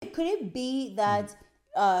it be that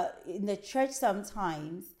in the church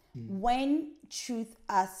sometimes when truth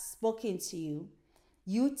is spoken to you,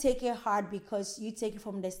 you take it hard because you take it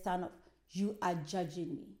from the stand of you are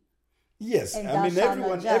judging me. Yes, And I mean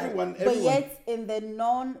everyone. But yet in the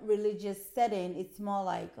non-religious setting, it's more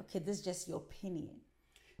like, okay, this is just your opinion.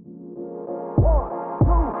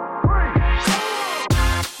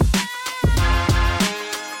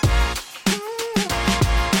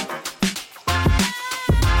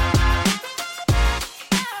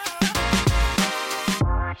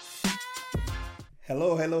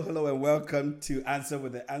 Hello, and welcome to Answer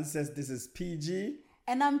with the Answers. This is PG.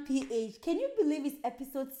 And I'm PH. Can you believe it's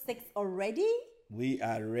episode 6 already? We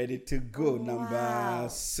are ready to go, number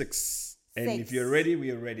 6. And if you're ready,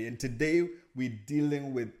 we are ready. And today we're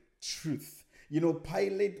dealing with truth. You know,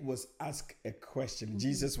 Pilate was asked a question.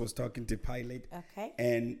 Jesus was talking to Pilate. Okay.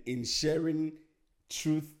 And in sharing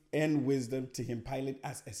truth and wisdom to him, Pilate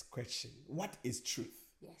asked a question. What is truth?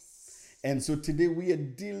 Yes. And so today we are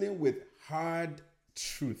dealing with hard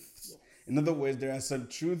truths. Yes. In other words, there are some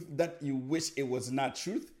truth that you wish it was not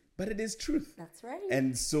truth, but it is truth. That's right.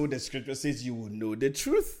 And so the scripture says you will know the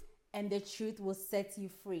truth. And the truth will set you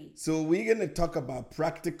free. So we're going to talk about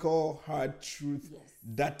practical, hard truth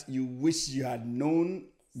that you wish you had known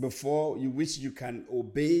before, you wish you can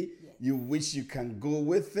obey, you wish you can go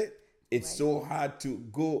with it. It's so hard to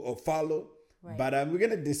go or follow. Right. But we're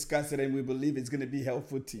going to discuss it, and we believe it's going to be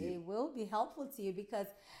helpful to you. It will be helpful to you because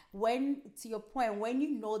when, to your point, when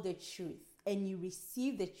you know the truth and you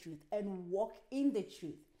receive the truth and walk in the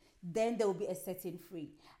truth, then there will be a setting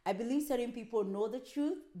free. I believe certain people know the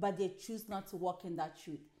truth, but they choose not to walk in that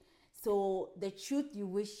truth. So the truth you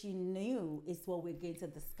wish you knew is what we're going to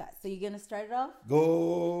discuss. So you're going to start it off?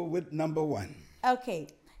 Go with number 1. Okay.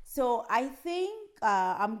 So I think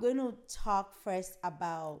I'm going to talk first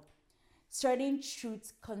about certain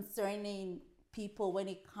truths concerning people when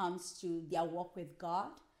it comes to their walk with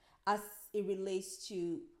God as it relates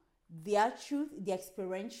to their truth, the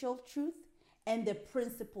experiential truth, and the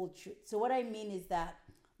principal truth. So what I mean is that,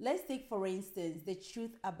 let's take, for instance, the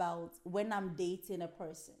truth about when I'm dating a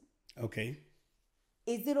person. Okay.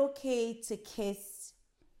 Is it okay to kiss?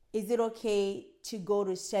 Is it okay to go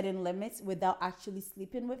to certain limits without actually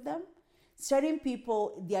sleeping with them? Certain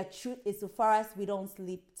people, their truth is, so far as we don't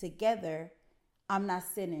sleep together, I'm not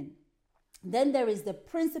sinning. Then there is the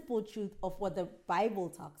principal truth of what the Bible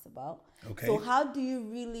talks about. Okay. So how do you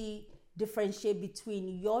really differentiate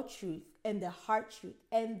between your truth and the heart truth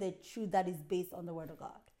and the truth that is based on the Word of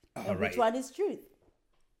God? And which one is truth?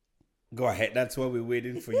 Go ahead. That's what we're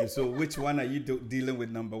waiting for you. So which one are you dealing with,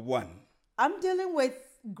 number 1? I'm dealing with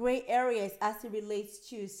gray areas as it relates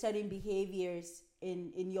to certain behaviors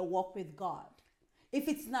in your walk with God. If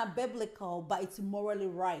it's not biblical, but it's morally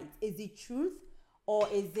right, is it truth? Or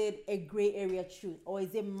is it a gray area truth? Or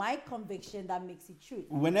is it my conviction that makes it truth?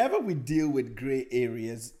 Whenever we deal with gray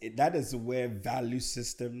areas, that is where value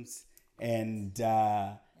systems and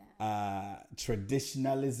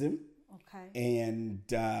traditionalism and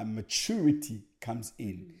maturity comes in.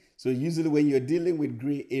 Mm-hmm. So usually when you're dealing with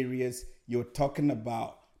gray areas, you're talking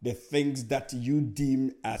about the things that you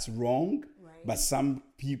deem as wrong. Right. But some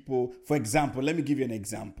people, for example, let me give you an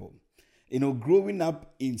example. You know, growing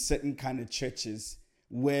up in certain kind of churches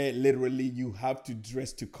where literally you have to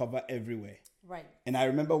dress to cover everywhere. Right. And I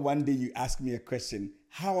remember one day you asked me a question.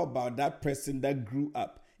 How about that person that grew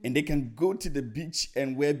up and they can go to the beach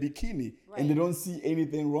and wear bikini and they don't see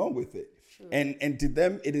anything wrong with it? True. And to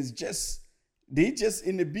them, it is just, they just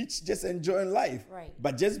in the beach, just enjoying life. Right.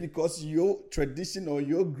 But just because your tradition or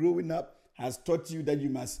your growing up has taught you that you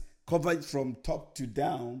must cover it from top to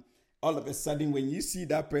down, all of a sudden, when you see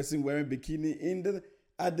that person wearing bikini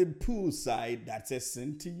at the pool side, that's a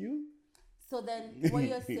sin to you. So then what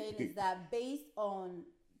you're saying is that based on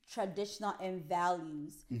traditional and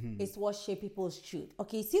values is what shape people's truth.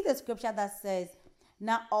 Okay, you see the scripture that says,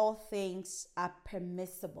 not all things are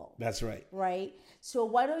permissible. That's right. Right? So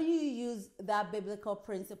why don't you use that biblical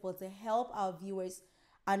principle to help our viewers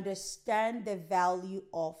understand the value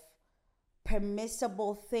of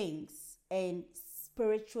permissible things and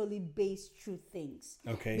spiritually based true things.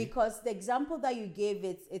 Okay. Because the example that you gave,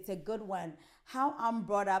 it's a good one. How I'm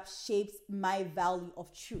brought up shapes my value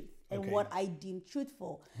of truth and what I deem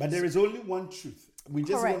truthful. But there is only one truth. We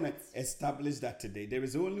just want to establish that today. There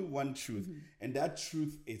is only one truth, and that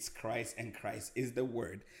truth is Christ, and Christ is the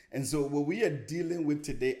Word. And so what we are dealing with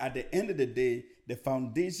today, at the end of the day, the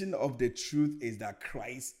foundation of the truth is that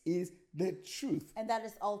Christ is the truth. And that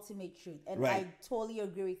is ultimate truth. And I totally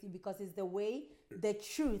agree with you because it's the way the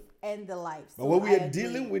truth and the life. But what we are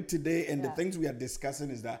dealing with today and the things we are discussing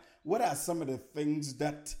is that what are some of the things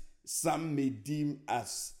that some may deem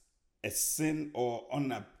as a sin or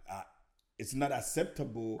it's not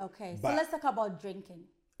acceptable? Okay, so let's talk about drinking.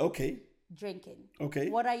 Okay. Drinking. Okay.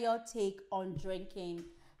 What are your take on drinking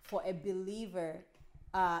for a believer?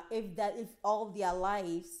 If all their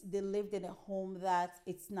lives they lived in a home that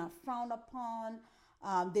it's not frowned upon,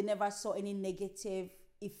 they never saw any negative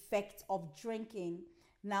effect of drinking.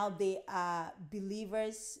 Now they are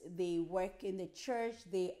believers. They work in the church.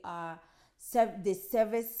 They are they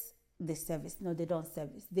service. No, they don't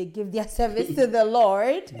service. They give their service to the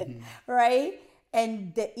Lord, right?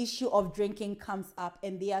 And the issue of drinking comes up,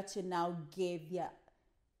 and they are to now give their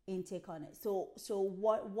intake on it. So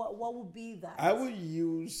what would be that? I will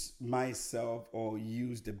use myself or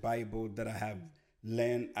use the Bible that I have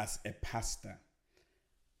learned as a pastor.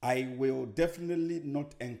 I will definitely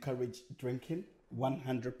not encourage drinking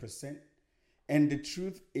 100%. And the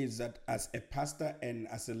truth is that as a pastor and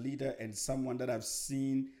as a leader and someone that I've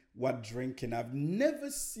seen what drinking, I've never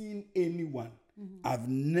seen anyone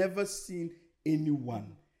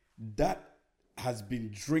that has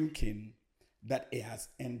been drinking that it has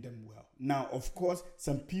ended them well. Now, of course,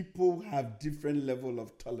 some people have different level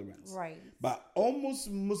of tolerance. Right. But most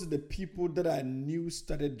of the people that I knew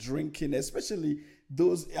started drinking, especially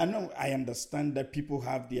those, I understand that people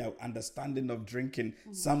have their understanding of drinking.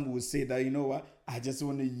 Some will say that, you know what, I just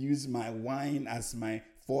want to use my wine as my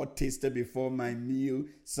foretaster before my meal.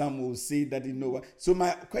 Some will say that, you know what. So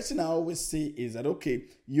my question I always say is that, okay,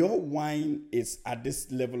 your wine is at this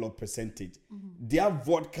level of percentage. Their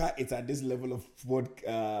vodka is at this level of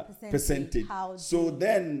percentage. So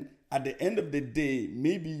then at the end of the day,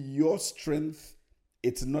 maybe your strength,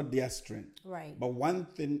 it's not their strength. Right. But one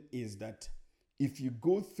thing is that if you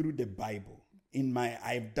go through the Bible,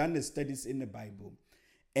 I've done the studies in the Bible,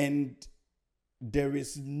 and there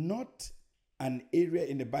is not an area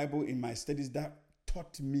in the Bible in my studies that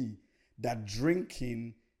taught me that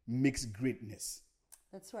drinking makes greatness.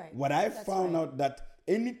 That's right. What I found out that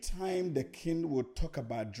anytime the king would talk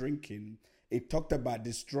about drinking, it talked about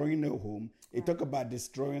destroying a home. It talked about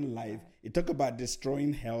destroying life. It talked about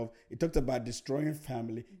destroying health. It talked about destroying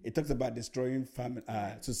family. It talks about destroying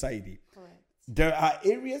society. Correct. There are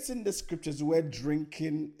areas in the scriptures where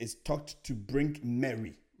drinking is taught to bring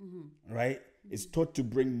merry, right? It's taught to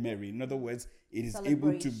bring merry. In other words, it is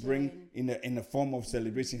able to bring in a form of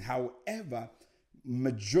celebration. However,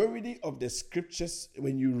 majority of the scriptures,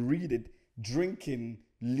 when you read it, drinking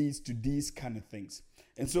leads to these kind of things.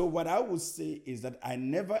 And so what I would say is that I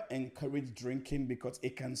never encourage drinking because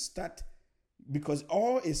it can start, because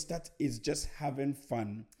all it starts is just having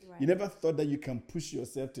fun. Right. You never thought that you can push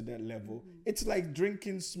yourself to that level. It's like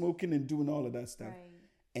drinking, smoking, and doing all of that stuff.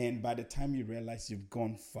 Right. And by the time you realize you've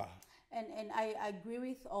gone far. And I agree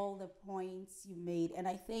with all the points you made. And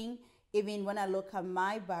I think even when I look at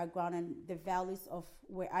my background and the values of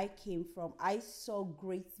where I came from, I saw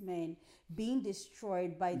great men being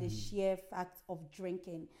destroyed by the sheer fact of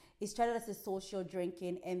drinking. It started as a social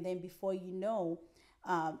drinking, and then before you know,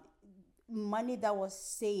 money that was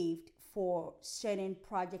saved for certain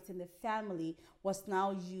projects in the family was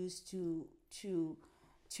now used to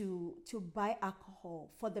buy alcohol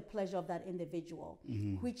for the pleasure of that individual,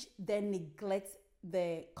 which then neglects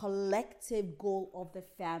the collective goal of the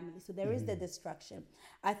family. So there is the destruction.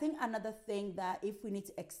 I think another thing that if we need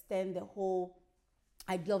to extend the whole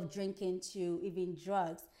idea of drinking to even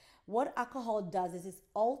drugs, what alcohol does is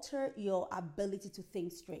alter your ability to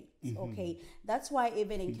think straight. Okay, that's why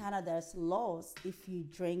even in Canada there's laws: if you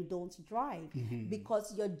drink, don't drive,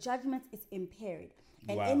 because your judgment is impaired.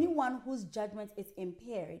 And anyone whose judgment is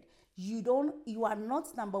impaired, you are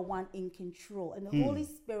not, number one, in control. And the Holy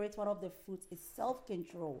Spirit, one of the fruits is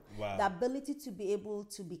self-control. The ability to be able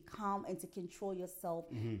to be calm and to control yourself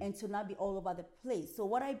and to not be all over the place. So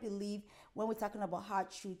what I believe when we're talking about hard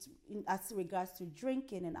truths as regards to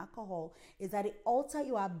drinking and alcohol is that it alters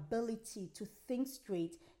your ability to think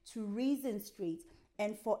straight, to reason straight.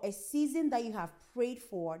 And for a season that you have prayed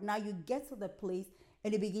for, now you get to the place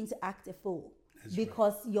and you begin to act a fool. That's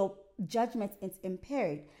because your judgment is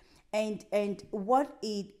impaired. And what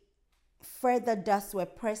it further does to a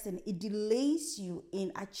person, it delays you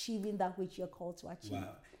in achieving that which you're called to achieve.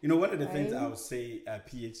 Wow. You know, one of the things I would say,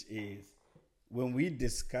 PH, is when we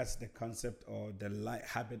discuss the concept or the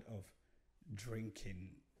habit of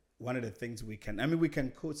drinking, one of the things we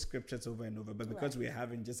can quote scriptures over and over, but because we're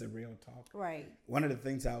having just a real talk, one of the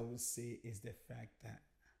things I would say is the fact that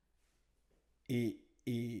it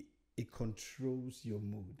controls your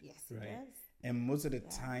mood. Yes, right? It does. And most of the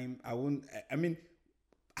time,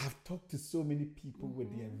 I've talked to so many people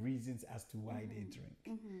with their reasons as to why they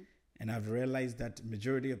drink. And I've realized that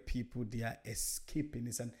majority of people, they are escaping.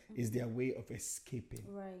 Is their way of escaping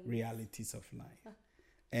realities of life.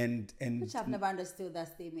 And which I've never understood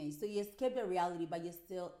that statement. So you escape the reality, but you're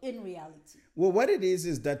still in reality. Well, what it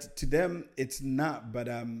is that to them it's not, but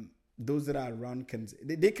those that are around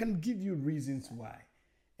they can give you reasons why,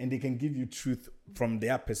 and they can give you truth from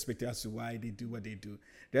their perspective as to why they do what they do.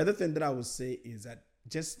 The other thing that I would say is that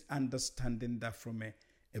just understanding that from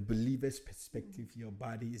a believer's perspective, your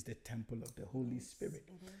body is the temple of the Holy Spirit.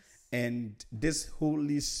 And this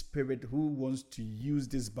Holy Spirit who wants to use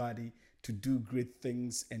this body to do great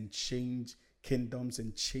things and change kingdoms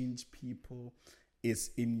and change people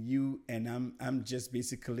is in you. And I'm just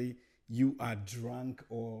basically, you are drunk,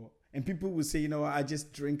 and people will say, I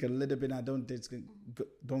just drink a little bit, I don't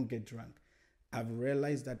get drunk. I've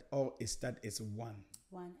realized that all is one.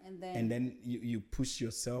 And then you push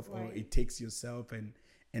yourself, or it takes yourself,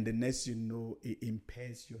 and the next you know, it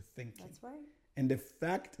impairs your thinking. That's right. And the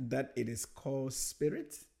fact that it is called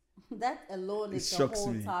spirit, that alone is the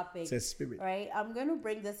whole topic. It's a spirit. Right? I'm going to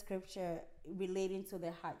bring the scripture relating to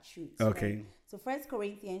the hard truth. Okay. Right? So 1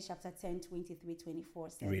 Corinthians chapter 10, 23, 24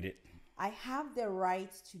 says, read it. I have the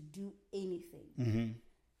right to do anything.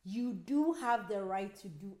 You do have the right to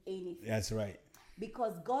do anything. That's right.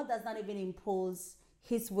 Because God does not even impose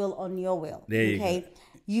his will on your will. There you go.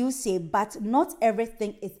 You say, but not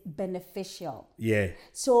everything is beneficial. Yeah.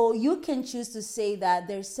 So you can choose to say that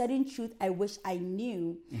there's certain truth I wish I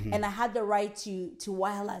knew, and I had the right to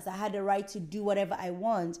wireless. I had the right to do whatever I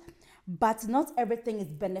want, but not everything is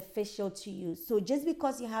beneficial to you. So just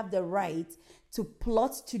because you have the right to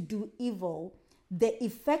plot to do evil, the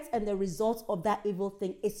effect and the result of that evil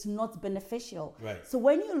thing is not beneficial. Right. So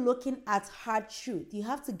when you're looking at hard truth, you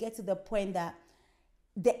have to get to the point that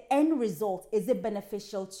the end result, is it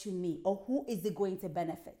beneficial to me, or who is it going to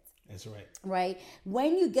benefit? That's right. Right?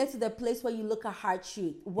 When you get to the place where you look at hard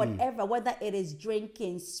truth, whatever, whether it is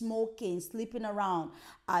drinking, smoking, sleeping around,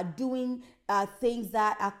 doing things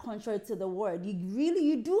that are contrary to the word,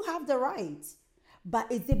 you do have the right.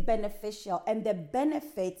 But is it beneficial? And the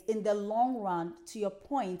benefit in the long run, to your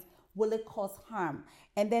point, will it cause harm?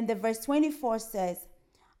 And then the verse 24 says,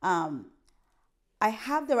 I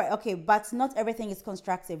have the right, okay, but not everything is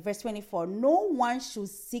constructive. Verse 24, no one should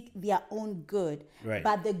seek their own good,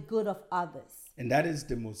 but the good of others. And that is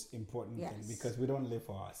the most important thing, because we don't live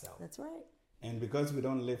for ourselves. That's right. And because we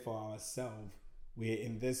don't live for ourselves, we're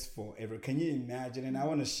in this forever. Can you imagine? And I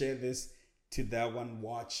want to share this to that one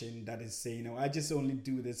watching that is saying, I just only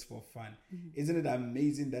do this for fun. Isn't it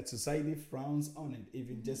amazing that society frowns on it?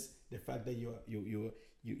 Even just the fact that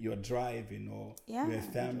you're driving, or you're a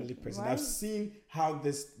family person. I've seen how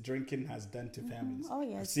this drinking has done to families. Oh,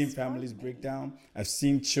 yes. I've seen families break down. I've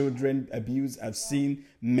seen children abused. I've seen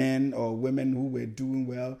men or women who were doing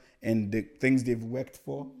well, and the things they've worked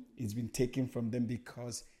for, it's been taken from them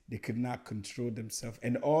because they could not control themselves.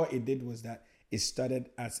 And all it did was that it started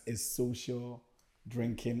as a social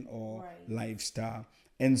drinking or lifestyle.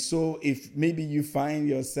 And so if maybe you find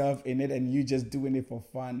yourself in it and you just doing it for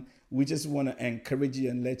fun, we just want to encourage you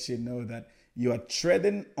and let you know that you are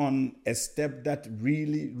treading on a step that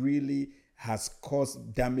really, really has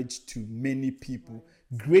caused damage to many people.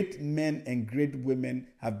 Great men and great women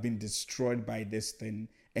have been destroyed by this thing,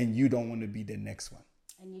 and you don't want to be the next one.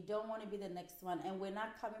 And you don't want to be the next one. And we're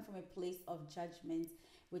not coming from a place of judgment.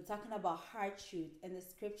 We're talking about hard truth, and the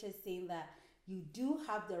scripture is saying that you do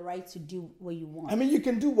have the right to do what you want. I mean, you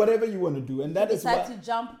can do whatever you want to do, and that is why. To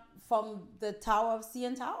jump from the tower of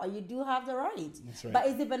CN Tower, you do have the right. That's right. But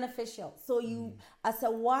is it beneficial? So you, as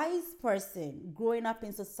a wise person growing up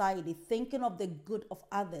in society, thinking of the good of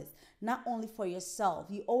others, not only for yourself,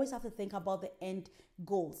 you always have to think about the end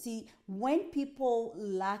goal. See, when people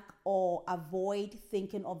lack or avoid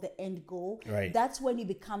thinking of the end goal, that's when you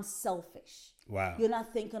become selfish. Wow. You're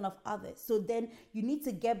not thinking of others. So then you need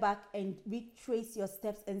to get back and retrace your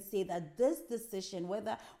steps and say that this decision,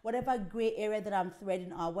 whatever gray area that I'm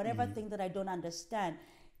threading or whatever thing that I don't understand,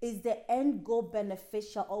 is the end goal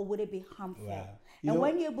beneficial or would it be harmful? Wow. And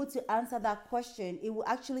when you're able to answer that question, it will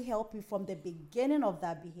actually help you from the beginning of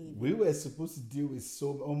that behavior. We were supposed to deal with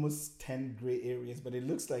almost 10 gray areas, but it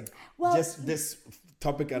looks like just this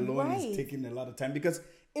topic alone is taking a lot of time, because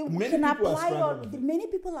many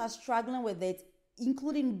people are struggling with it,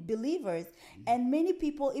 including believers. And many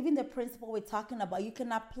people, even the principle we're talking about, you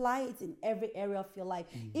can apply it in every area of your life.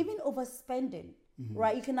 Even overspending.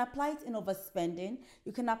 right? You can apply it in overspending.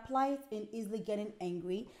 You can apply it in easily getting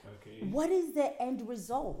angry. Okay. What is the end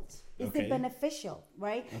result? Is Okay. it beneficial,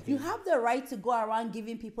 right? Okay. You have the right to go around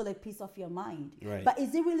giving people a piece of your mind. Right. But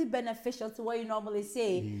is it really beneficial to what you normally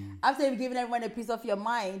say? After you've given everyone a piece of your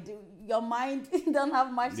mind don't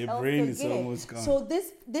have much The else brain to is give. almost gone. So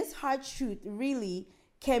this hard truth really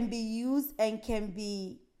can be used and can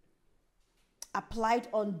be applied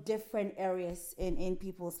on different areas in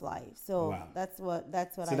people's lives. So Wow. that's what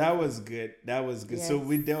So that was good. That was good. Yes. So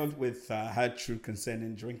we dealt with hard truth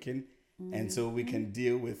concerning drinking, and so we can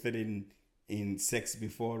deal with it in sex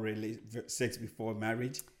before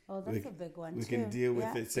marriage. Oh, that's a big one We too. can deal with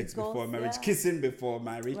Yeah, it sex it goes- before marriage, yeah. kissing before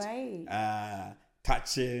marriage, Right.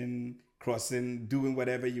 Touching, crossing, doing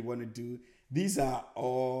whatever you want to do. These are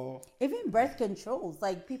all Even birth controls,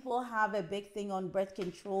 like people have a big thing on birth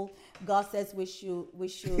control. God says we should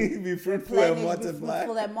Be fruitful and replenish, multiply. be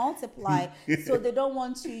fruitful and multiply. So they don't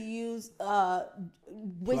want to use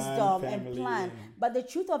wisdom and family, plan. yeah. But the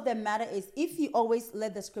truth of the matter is, if you always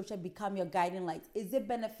let the scripture become your guiding light, is it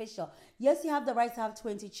beneficial? Yes, you have the right to have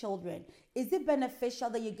 20 children. Is it beneficial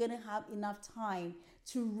that you're going to have enough time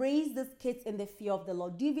to raise these kids in the fear of the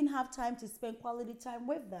Lord? Do you even have time to spend quality time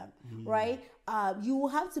with them, right? You will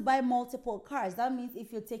have to buy multiple cars. That means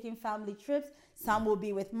if you're taking family trips, some will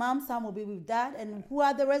be with mom, some will be with dad, and who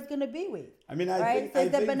are the rest going to be with? I mean, right? think, So I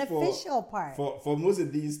it's the think beneficial part. For most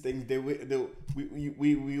of these things,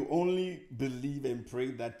 we only believe and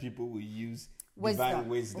pray that people will use divine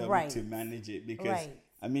wisdom right. to manage it. Because, Right.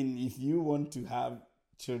 I mean, if you want to have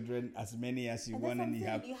children, as many as you And want, that's and what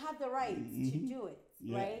I'm saying, you have the right to do it,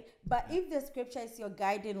 Yeah. right? But if the scripture is your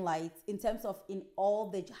guiding light in terms of in all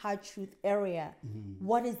the hard truth area,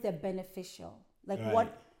 what is the beneficial? Like Right.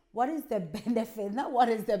 what is the benefit? Not what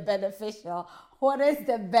is the beneficial. What is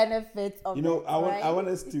the benefit of You know, it, I want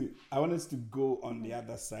right? us to go on the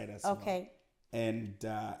other side as well. Okay. And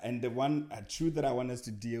the one truth that I want us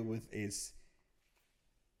to deal with is,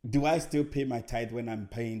 do I still pay my tithe when I'm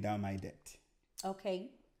paying down my debt? Okay.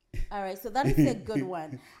 All right. So that is a good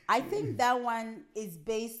one. I think that one is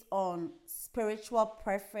based on spiritual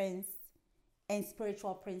preference and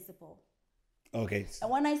spiritual principle. Okay. And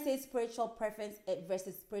when I say spiritual preference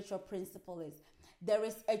versus spiritual principle is, there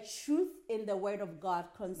is a truth in the word of God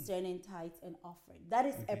concerning tithes and offering. That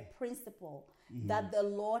is a principle that the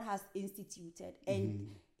Lord has instituted.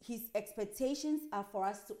 And his expectations are for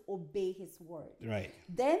us to obey his word. Right.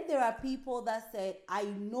 Then there are people that say, I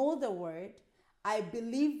know the word, I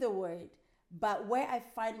believe the word, but where I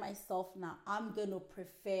find myself now, I'm going to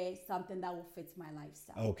prefer something that will fit my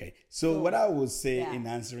lifestyle. Okay. So what I would say yeah. in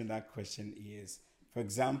answering that question is, for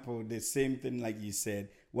example, the same thing like you said,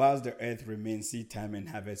 whilst the earth remains, seed time and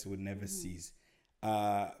harvest will never cease.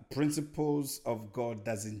 Principles of God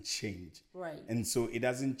doesn't change. Right. And so it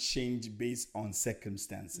doesn't change based on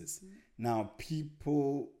circumstances. Now,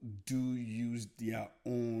 people do use their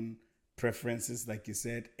own preferences, like you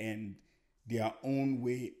said, and their own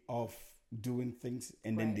way of doing things,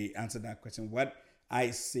 and then they answer that question. What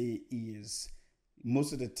I say is,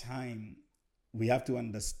 most of the time, we have to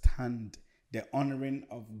understand the honoring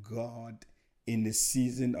of God in the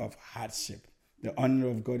season of hardship. The honor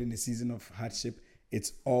of God in the season of hardship,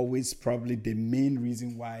 it's always probably the main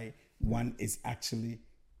reason why one is actually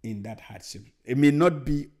in that hardship. It may not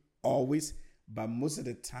be always, but most of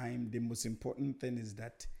the time, the most important thing is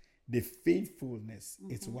that the faithfulness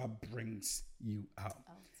is what brings you out.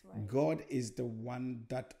 Right. God is the one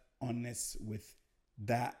that honors with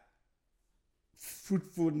that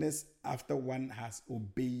fruitfulness after one has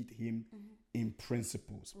obeyed him in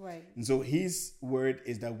principles. Right. And so his word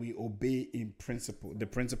is that we obey in principle, the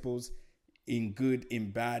principles in good,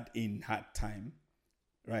 in bad, in hard time,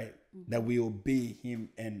 right? That we obey him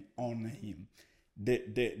and honor him.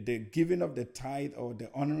 The giving of the tithe or the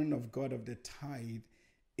honoring of God of the tithe,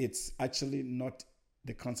 it's actually not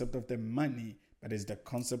the concept of the money, but it's the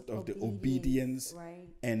concept of the obedience right.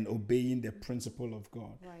 and obeying the principle of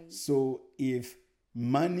God. Right. So if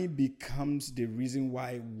money becomes the reason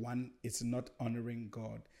why one is not honoring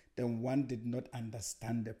God, then one did not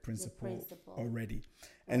understand the principle already. Right.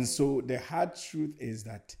 And so the hard truth is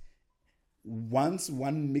that once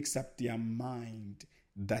one makes up their mind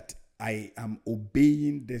that I am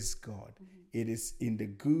obeying this God, it is in the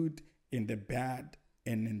good, in the bad,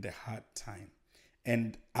 and in the hard time.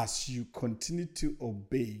 And as you continue to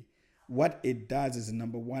obey, what it does is,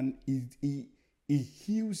 number one, it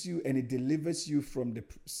heals you and it delivers you from the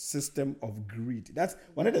system of greed. That's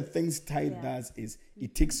one of the things tithe does, is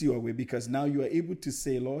it takes you away, because now you are able to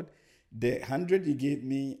say, Lord, the 100 you gave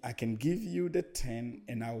me, I can give you the 10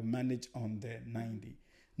 and I'll manage on the 90.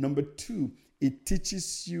 Number two, it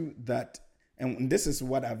teaches you that, and this is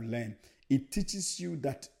what I've learned, it teaches you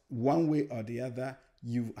that one way or the other,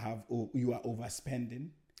 you are overspending,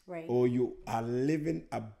 right, or you are living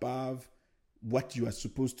above what you are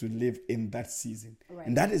supposed to live in that season. right.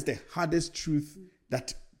 And that is the hardest truth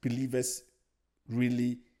that believers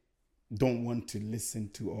really don't want to listen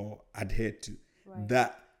to or adhere to. Right.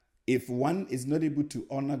 That if one is not able to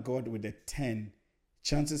honor God with a 10,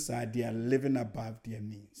 chances are they are living above their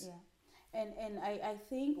means. Yeah. And I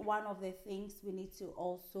think one of the things we need to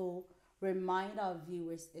also remind our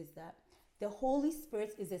viewers is that the Holy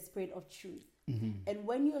Spirit is a spirit of truth. Mm-hmm. And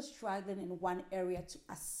when you're struggling in one area to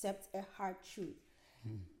accept a hard truth,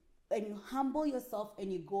 and you humble yourself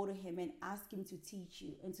and you go to him and ask him to teach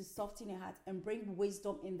you and to soften your heart and bring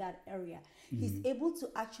wisdom in that area, he's able to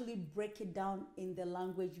actually break it down in the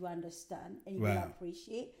language you understand and you will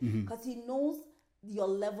appreciate, because he knows your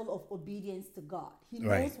level of obedience to God. He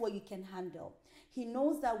knows what you can handle. He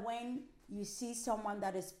knows that when you see someone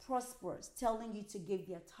that is prosperous telling you to give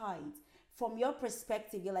their tithes, from your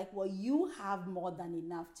perspective, you're like, well, you have more than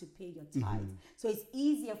enough to pay your tithes. So it's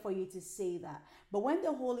easier for you to say that. But when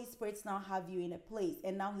the Holy Spirit now have you in a place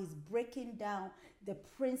and now he's breaking down the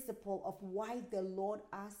principle of why the Lord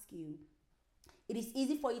asks you, it is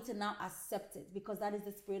easy for you to now accept it, because that is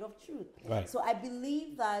the spirit of truth. Right. So I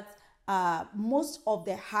believe that most of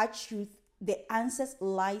the hard truth, the answers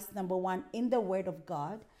lies, number one, in the word of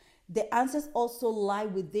God. The answers also lie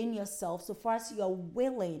within yourself, so far as you are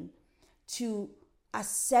willing to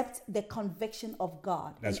accept the conviction of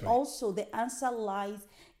God. That's and right. Also the answer lies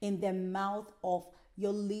in the mouth of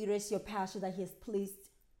your leaders, your pastor that he has placed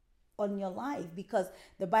on your life, because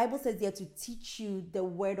the Bible says they are to teach you the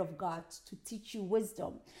word of God, to teach you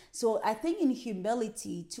wisdom. So I think in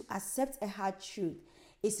humility, to accept a hard truth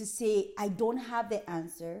is to say, I don't have the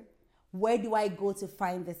answer. Where do I go to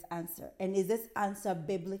find this answer? And is this answer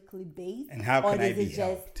biblically based? And how can I be just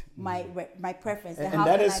helped? my preference? And how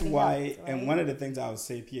that can is I be why, helped, right? and one of the things I would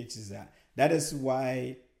say, PH, is that is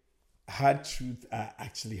why hard truths are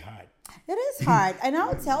actually hard. It is hard. And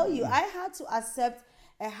I'll tell you, I had to accept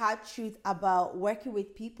a hard truth about working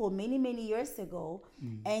with people many, many years ago.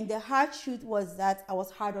 And the hard truth was that I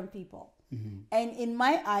was hard on people. And in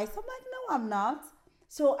my eyes, I'm like, no, I'm not.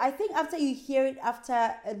 So I think after you hear it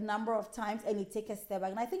after a number of times and you take a step back,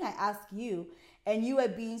 and I think I asked you, and you were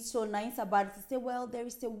being so nice about it, to say, well, there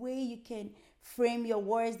is a way you can frame your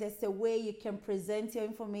words. There's a way you can present your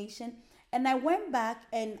information. And I went back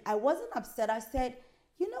and I wasn't upset. I said,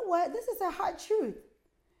 you know what? This is a hard truth.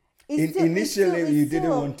 Initially, you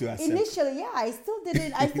didn't want to accept. Initially, yeah, I still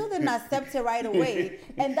didn't accept it right away.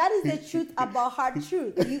 And that is the truth about hard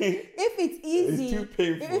truth. If it's easy, it's too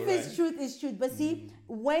painful, if it's truth, it's truth. But see,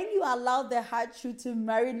 when you allow the hard truth to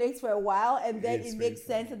marinate for a while and then it makes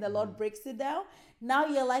sense and the Lord breaks it down, now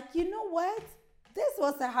you're like, you know what? This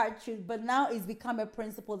was a hard truth, but now it's become a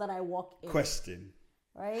principle that I walk in. Question.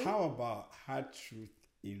 Right? How about hard truth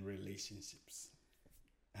in relationships?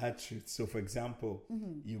 Hard truth. So, for example,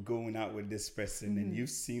 you're going out with this person and you've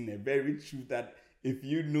seen a very truth that if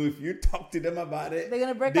you talk to them about it, they're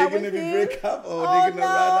gonna break up with you. Break up or they're gonna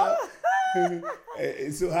run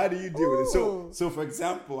out. So how do you deal with it? So for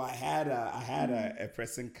example, I had a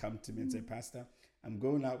person come to me and say, Pastor, I'm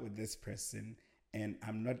going out with this person and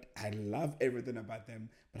I love everything about them,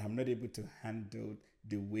 but I'm not able to handle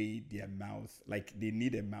the way their mouth, like they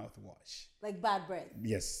need a mouthwash. Like bad breath.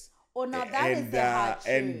 Yes. Oh, now that is the hard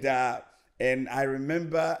truth. And I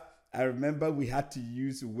remember we had to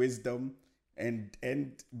use wisdom, and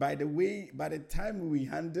by the time we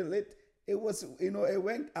handled it, it was, it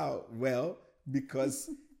went out well, because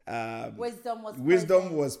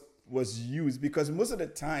wisdom was used, because most of the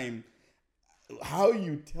time, how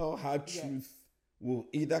you tell hard truth will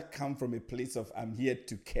either come from a place of I'm here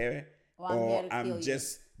to care, or I'm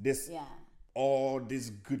just this this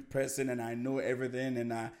good person and I know everything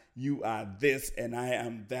and you are this and I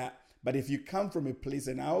am that. But if you come from a place,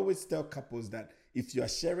 and I always tell couples that if you are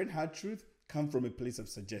sharing hard truth, come from a place of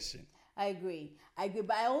suggestion. I agree.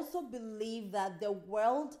 But I also believe that the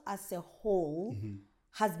world as a whole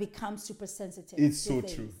has become super sensitive. It's so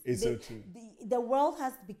true. The world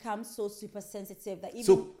has become so super sensitive that even.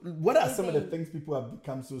 So, what are some of the things people have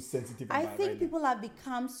become so sensitive about? I think people have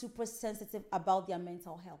become super sensitive about their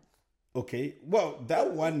mental health. Okay. Well,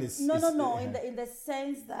 that one is no. In the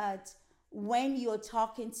sense that when you're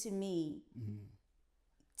talking to me,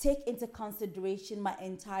 take into consideration my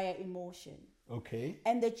entire emotion. Okay.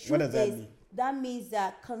 And the truth what does that is, mean? that means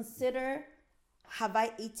that consider Have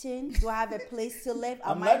I eaten? Do I have a place to live?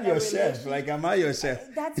 I'm not your chef. Like, am I your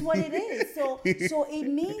chef? That's what it is. So it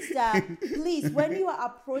means that, please, when you are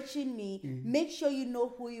approaching me, make sure you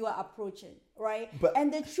know who you are approaching, right?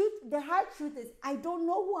 And the hard truth is, I don't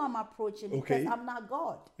know who I'm approaching because I'm not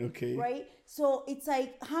God. Okay. Right? So it's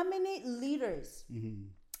like, how many leaders?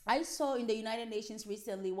 I saw in the United Nations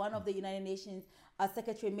recently, one of the United Nations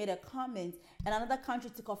secretary made a comment and another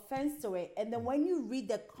country took offense to it. And then when you read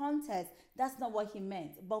the context, that's not what he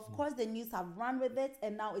meant. But of course, the news have run with it,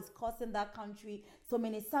 and now it's costing that country so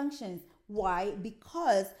many sanctions. Why?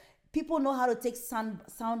 Because people know how to take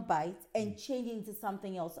sound bites and change it into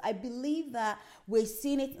something else. I believe that we're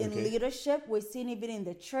seeing it in leadership. We're seeing it even in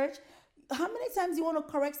the church. How many times you want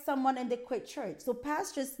to correct someone and they quit church? So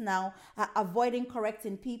pastors now are avoiding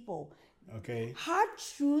correcting people. Okay. Hard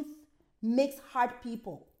truth makes hard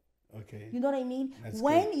people. Okay. You know what I mean?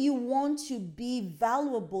 When you want to be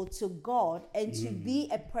valuable to God and to be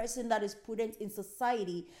a person that is prudent in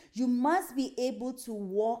society, you must be able to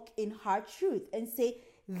walk in hard truth and say,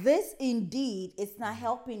 this indeed is not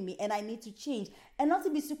helping me and I need to change. And not to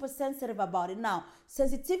be super sensitive about it. Now,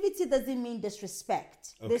 sensitivity doesn't mean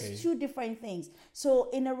disrespect. There's two different things. So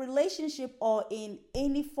in a relationship or in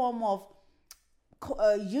any form of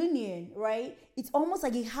union, right? It's almost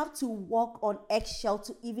like you have to walk on eggshell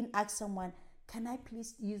to even ask someone, can I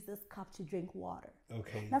please use this cup to drink water?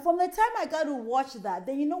 Okay. Now, from the time I got to watch that,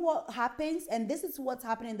 then you know what happens? And this is what's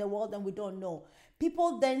happening in the world and we don't know.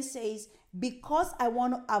 People then says, because I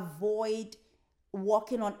want to avoid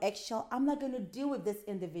walking on eggshell, I'm not going to deal with this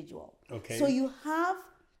individual. Okay. So you have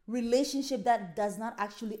relationship that does not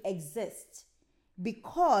actually exist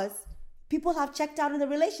because people have checked out in the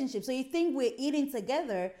relationship. So you think we're eating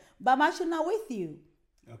together, but I'm actually not with you.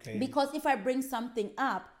 Okay. Because if I bring something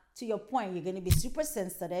up, to your point, you're going to be super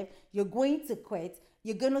sensitive. You're going to quit.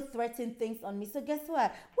 You're going to threaten things on me. So guess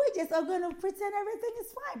what? We're just all going to pretend everything is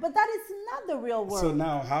fine. But that is not the real world. So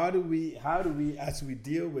now how do we, as we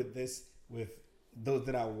deal with this, with those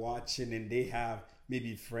that are watching and they have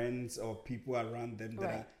maybe friends or people around them that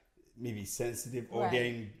are maybe sensitive or they're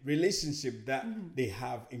in relationship that they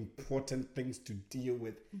have important things to deal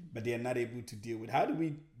with, but they are not able to deal with. How do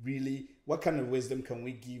we really, what kind of wisdom can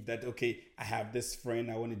we give that, okay, I have this friend,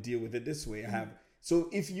 I want to deal with it this way. So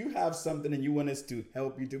if you have something and you want us to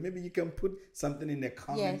help you do, maybe you can put something in the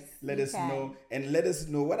comment, let us know, and let us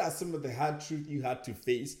know what are some of the hard truth you had to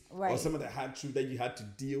face or some of the hard truth that you had to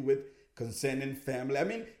deal with concerning family. I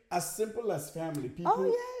mean, as simple as family,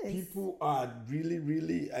 people are really,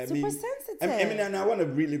 really, super sensitive. And I want to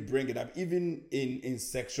really bring it up, even in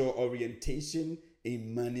sexual orientation,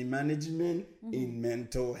 in money management, in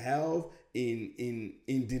mental health, in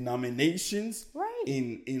denominations,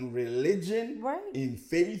 in religion, in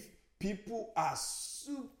faith. People are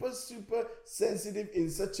super, super sensitive in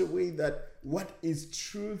such a way that what is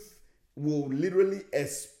truth will literally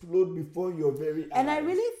explode before your very eyes. And I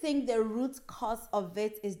really think the root cause of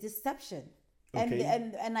it is deception.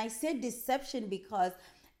 And I say deception because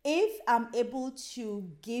if I'm able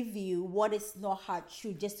to give you what is not hard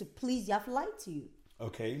truth just to please you, I've lied to you.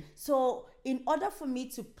 Okay. So in order for me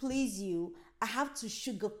to please you, I have to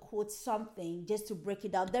sugarcoat something just to break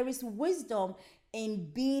it down. There is wisdom in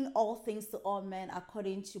being all things to all men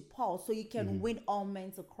according to Paul, so you can win all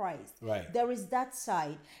men to Christ. Right. There is that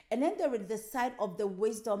side. And then there is the side of the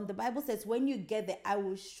wisdom. The Bible says, when you get there, I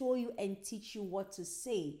will show you and teach you what to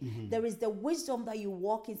say. There is the wisdom that you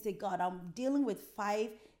walk and say, God, I'm dealing with 5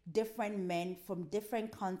 different men from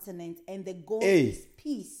different continents, and the goal is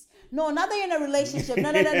peace. No, not that you're in a relationship.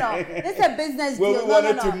 No. This is a business deal. We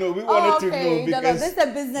wanted to know. We wanted to know because this is a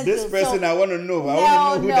business deal. This person, I want to know. I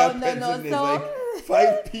want to know who that person is. Like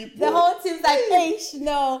 5 people. The whole team's like, hey,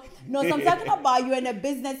 no. So I'm talking about you're in a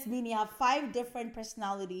business meeting. You have 5 different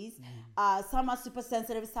personalities. Some are super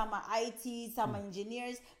sensitive. Some are IT. Some are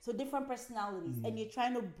engineers. So different personalities. And you're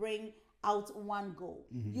trying to bring out one goal.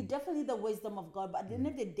 You definitely need the wisdom of God, but at the end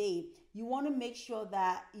of the day, you want to make sure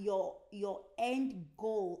that your end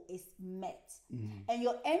goal is met. And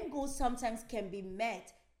your end goal sometimes can be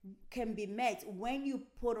met when you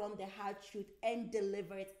put on the hard truth and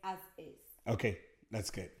deliver it as is. Okay,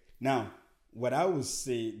 that's good. Now, what I would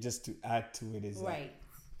say, just to add to it, is that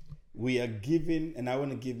we are given, and I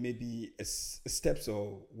want to give maybe a steps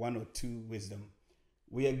or 1 or 2 wisdom.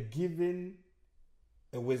 We are given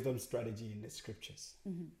a wisdom strategy in the scriptures.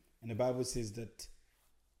 And the Bible says that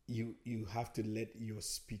you have to let your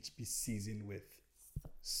speech be seasoned with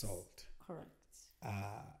salt. Correct.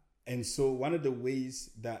 And so one of the ways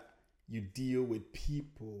that you deal with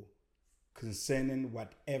people concerning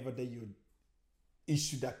whatever your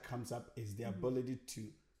issue that comes up is the ability to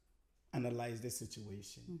analyze the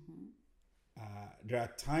situation. There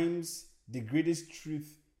are times the greatest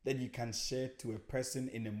truth that you can share to a person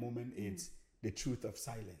in a moment is the truth of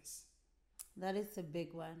silence. That is a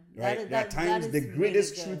big one. Right? There are times the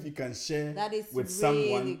greatest truth you can share with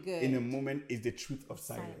someone in a moment is the truth of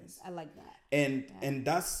silence. I like that. And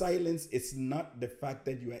that silence is not the fact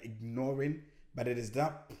that you are ignoring, but it is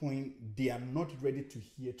that point they are not ready to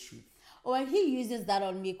hear truth. Oh, and he uses that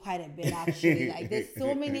on me quite a bit, actually. Like, there's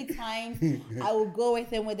so many times I will go with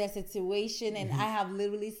him with a situation, and I have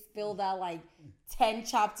literally spilled out like 10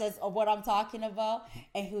 chapters of what I'm talking about,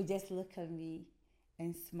 and he'll just look at me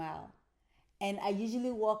and smile. And I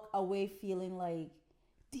usually walk away feeling like,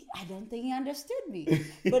 I don't think he understood me.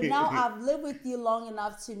 But now I've lived with you long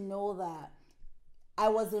enough to know that I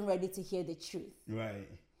wasn't ready to hear the truth. Right.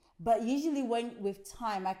 But usually with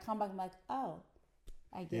time, I come back, I'm like, oh,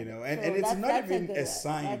 I get it. And it's not even a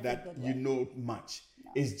sign that you know much.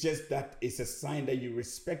 No. It's just that it's a sign that you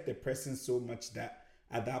respect the person so much that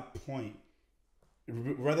at that point,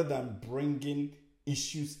 rather than bringing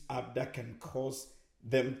issues up that can cause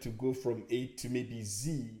them to go from A to maybe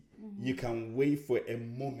Z, you can wait for a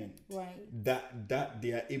moment that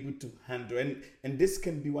they are able to handle. And this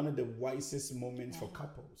can be one of the wisest moments for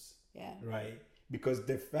couples. Yeah. Right? Because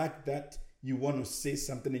the fact that you want to say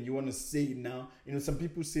something and you want to say it now, some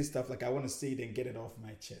people say stuff like, I want to say it and get it off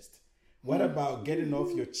my chest. What about getting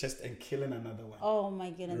off your chest and killing another one? Oh my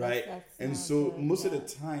goodness. Right? And so most of the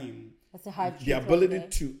time, that's a hard the ability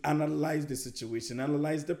to analyze the situation,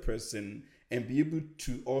 analyze the person, and be able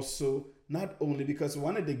to also not only, because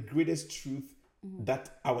one of the greatest truths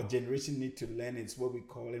that our generation need to learn is what we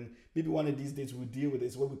call, and maybe one of these days we'll deal with,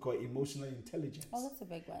 is what we call emotional intelligence. Oh, that's a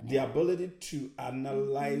big one. The ability to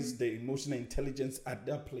analyze the emotional intelligence at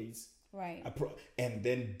that place. Right. And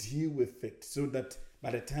then deal with it so that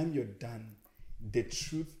by the time you're done, the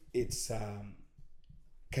truth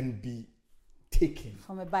can be taken.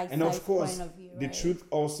 From a bite-sized and of course, point of view, the truth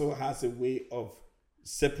also has a way of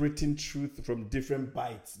separating truth from different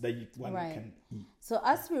bites that one can eat. So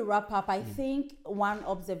as we wrap up, I think one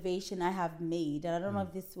observation I have made, and I don't know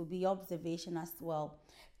if this will be observation as well,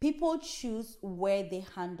 people choose where they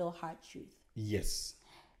handle hard truth. Yes.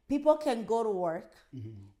 People can go to work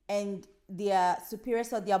and their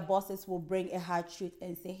superiors or their bosses will bring a hard truth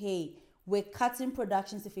and say, hey, we're cutting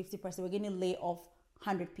production to 50%. We're going to lay off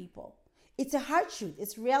 100 people. It's a hard truth.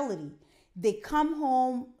 It's reality. They come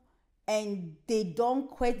home and they don't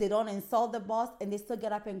quit, they don't insult the boss, and they still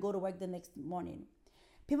get up and go to work the next morning.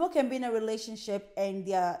 People can be in a relationship and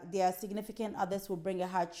their significant others will bring a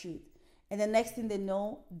hard truth. And the next thing they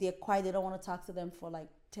know, they're quiet, they don't want to talk to them for like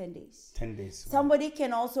 10 days. 10 days. Wow. Somebody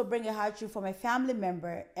can also bring a hard truth from a family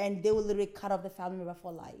member and they will literally cut off the family member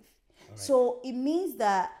for life. Right. So it means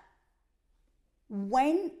that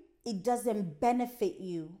when it doesn't benefit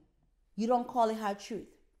you, you don't call it hard truth.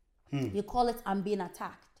 You call it, I'm being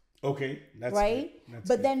attacked. Okay, that's right. That's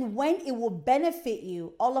but good. Then when it will benefit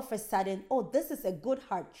you, all of a sudden, oh, this is a good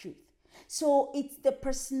hard truth. So it's the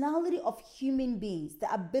personality of human beings,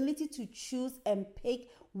 the ability to choose and pick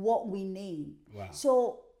what we name. Wow.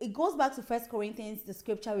 So it goes back to 1 Corinthians, the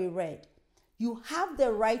scripture we read. You have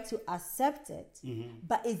the right to accept it,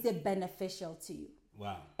 but is it beneficial to you?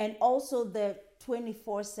 Wow. And also the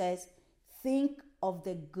 24 says, think of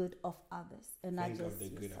the good of others and not just the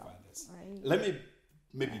good yourself. of others. Right? Let me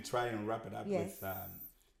maybe try and wrap it up with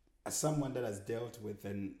as someone that has dealt with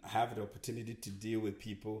and have the opportunity to deal with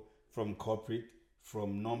people from corporate,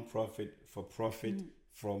 from non-profit, for profit,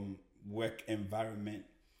 from work environment.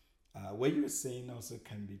 What you're saying also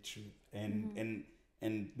can be true.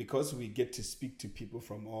 And because we get to speak to people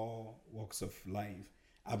from all walks of life,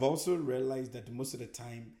 I've also realized that most of the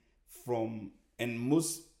time and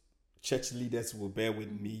most church leaders will bear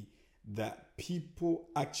with me, that people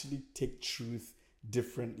actually take truth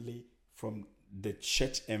differently from the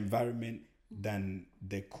church environment than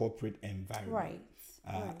the corporate environment. Right.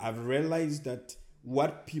 I've realized that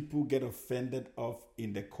what people get offended of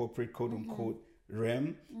in the corporate quote unquote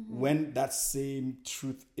realm, when that same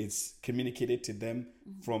truth is communicated to them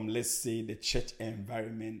from, let's say, the church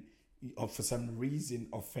environment, or for some reason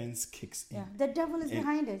offense kicks in. Yeah, the devil is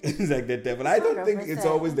behind it. It's like the devil. I don't 100%. Think it's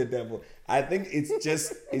always the devil. I think it's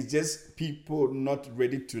just people not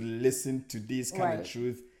ready to listen to this kind of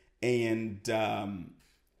truth and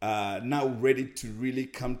now ready to really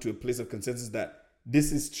come to a place of consensus that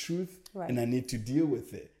this is truth and I need to deal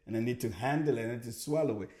with it and I need to handle it, I need to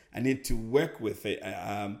swallow it, I need to work with it.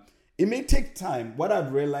 It may take time. What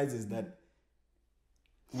I've realized is that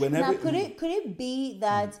whenever... Now, could it be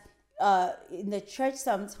that in the church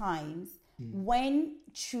sometimes when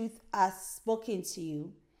truth is spoken to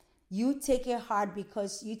you, you take it hard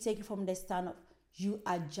because you take it from the stand of you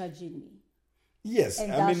are judging me. Yes,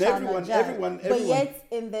 And I mean everyone. But yet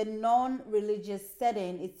in the non-religious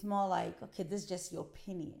setting, it's more like, okay, this is just your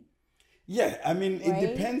opinion. Yeah, I mean, right?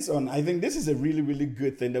 It depends on, I think this is a really, really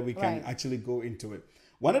good thing that we can right. actually go into it.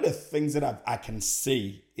 One of the things that I can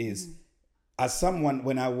say is, as someone,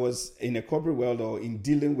 when I was in a corporate world or in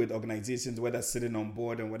dealing with organizations, whether sitting on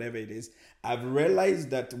board and whatever it is, I've realized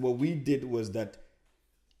that what we did was that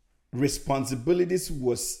responsibilities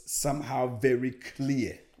was somehow very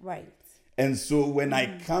clear. Right. And so when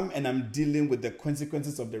I come and I'm dealing with the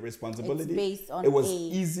consequences of the responsibility, it was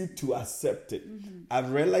easy to accept it.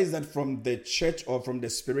 I've realized that from the church or from the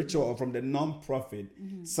spiritual or from the non-profit,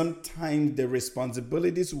 sometimes the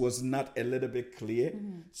responsibilities was not a little bit clear.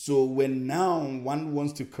 So when now one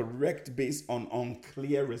wants to correct based on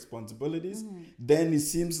unclear responsibilities, then it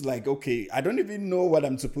seems like, okay, I don't even know what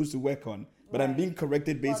I'm supposed to work on, but I'm being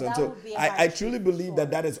corrected based on. So I truly believe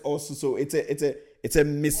that is also, so it's a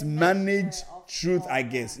mismanaged truth, I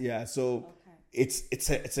guess. Yeah. So it's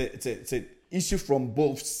an issue from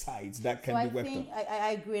both sides that can be worked on.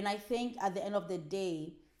 I agree, and I think at the end of the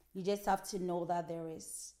day, you just have to know that there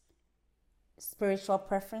is spiritual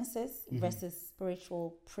preferences versus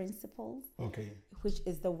spiritual principles. Okay. Which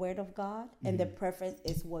is the word of God, and the preference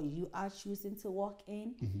is what you are choosing to walk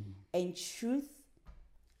in, and truth,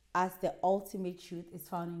 as the ultimate truth, is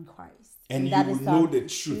found in Christ. And you will know the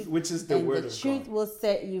truth, which is the word of God. The truth will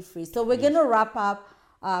set you free. So we're going to wrap up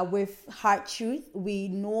with hard truth. We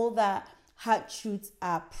know that hard truths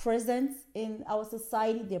are present in our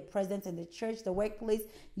society. They're present in the church, the workplace,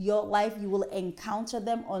 your life. You will encounter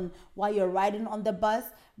them on while you're riding on the bus.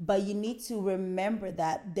 But you need to remember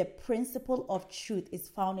that the principle of truth is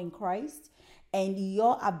found in Christ. And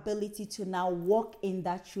your ability to now walk in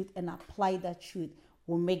that truth and apply that truth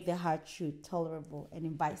will make the hard truth tolerable and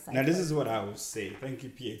invite sight. Now, this is what I will say. Thank you,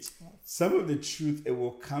 PH. Yes. Some of the truth, it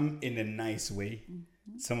will come in a nice way.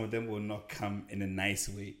 Some of them will not come in a nice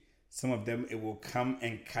way. Some of them, it will come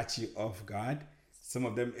and catch you off guard. Some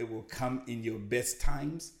of them, it will come in your best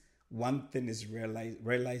times. One thing is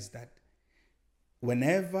realize that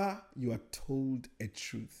whenever you are told a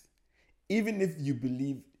truth, even if you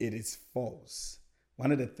believe it is false,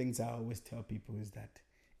 one of the things I always tell people is that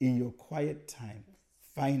in your quiet time,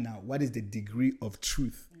 find out what is the degree of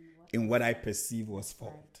truth in what I perceive was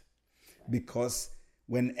false. Because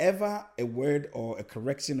whenever a word or a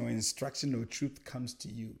correction or instruction or truth comes to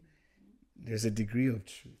you, there's a degree of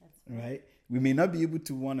truth, right? We may not be able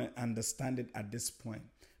to want to understand it at this point,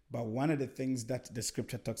 but one of the things that the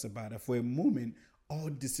scripture talks about, for a moment, all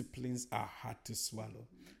disciplines are hard to swallow.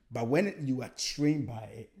 But when you are trained by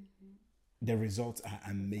it, the results are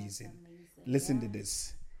amazing. Listen to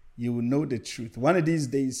this. You will know the truth. One of these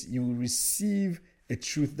days, you will receive a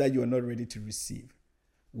truth that you are not ready to receive.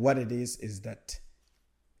 What it is that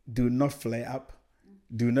do not flare up.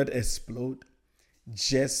 Do not explode.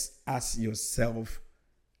 Just ask yourself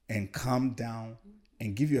and calm down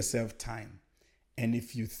and give yourself time. And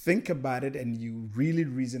if you think about it and you really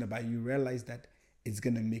reason about it, you realize that it's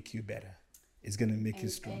going to make you better. It's going to make you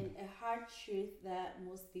stronger. And a hard truth that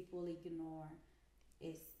most people ignore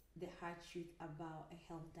is the hard truth about a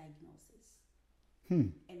health diagnosis.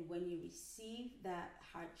 And when you receive that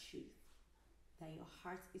hard truth, that your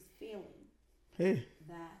heart is failing,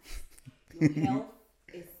 that your health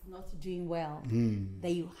is not doing well,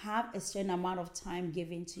 that you have a certain amount of time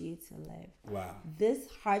given to you to live. Wow. These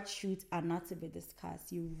hard truths are not to be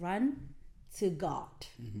discussed. You run to God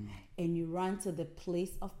and you run to the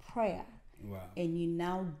place of prayer. Wow. And you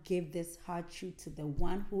now give this hard truth to the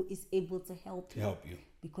one who is able to help you.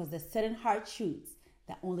 Because there's certain hard truths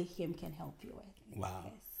that only him can help you with. Wow.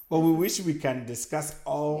 Yes. Well, we wish we can discuss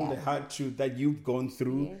all the hard truth that you've gone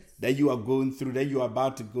through, that you are going through, that you are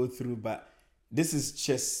about to go through. But this is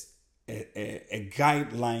just a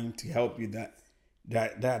guideline to help you that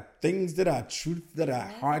there are things that are truth that are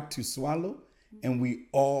hard to swallow. And we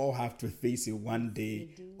all have to face it one day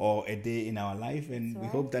or a day in our life. And we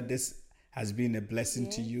hope that this has been a blessing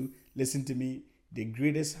to you. Listen to me. The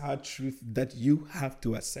greatest hard truth that you have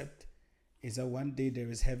to accept is that one day there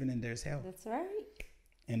is heaven and there is hell. That's right.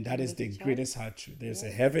 And that is the greatest hard truth. There's a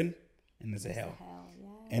heaven and there's a hell.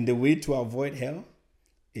 And the way to avoid hell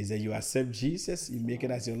is that you accept Jesus. You make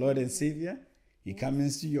it as your Lord and Savior. He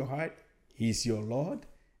comes into your heart. He's your Lord.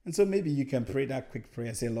 And so maybe you can pray that quick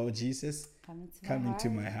prayer. Say, Lord Jesus, come into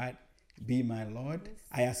my heart. Be my Lord.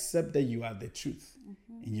 I accept that you are the truth.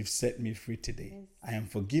 And you've set me free today. I am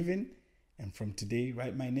forgiven. And from today,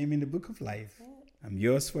 write my name in the book of life. I'm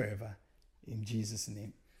yours forever. In Jesus'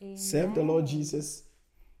 name. Amen. Serve the Lord Jesus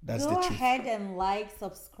That's Go the truth. ahead and like,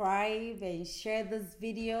 subscribe, and share this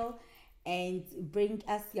video, and bring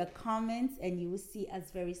us your comments, and you will see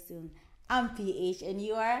us very soon. I'm PH, and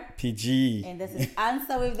you are PG. And this is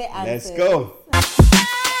Answer with the Answers. Let's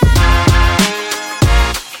go.